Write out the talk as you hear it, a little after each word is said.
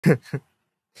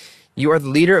You are the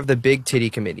leader of the Big Titty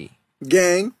Committee.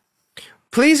 Gang.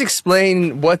 Please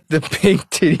explain what the Big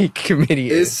Titty Committee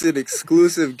is. It's an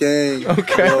exclusive gang.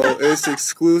 Okay. Bro, it's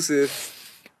exclusive.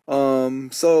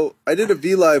 So I did a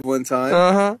V Live one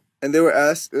time. And they were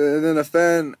and then a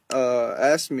fan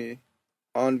asked me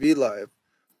on V Live,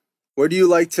 where do you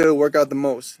like to work out the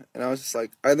most? And I was just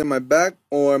like, either my back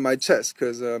or my chest,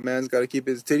 because a man's got to keep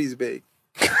his titties big.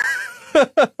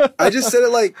 I just said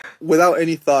it like without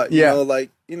any thought. You know,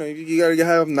 like, you got to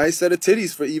have a nice set of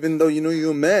titties for, even though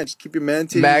you're a man. Just keep your man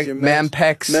titties, your man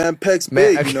pecs. Man pecs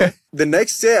big, okay. The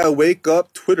next day I wake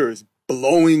up, Twitter is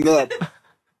blowing up.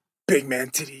 Big man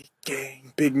titty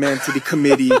gang, big man titty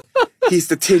committee. He's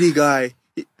the titty guy.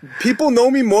 People know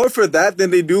me more for that than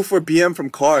they do for BM from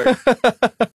Card.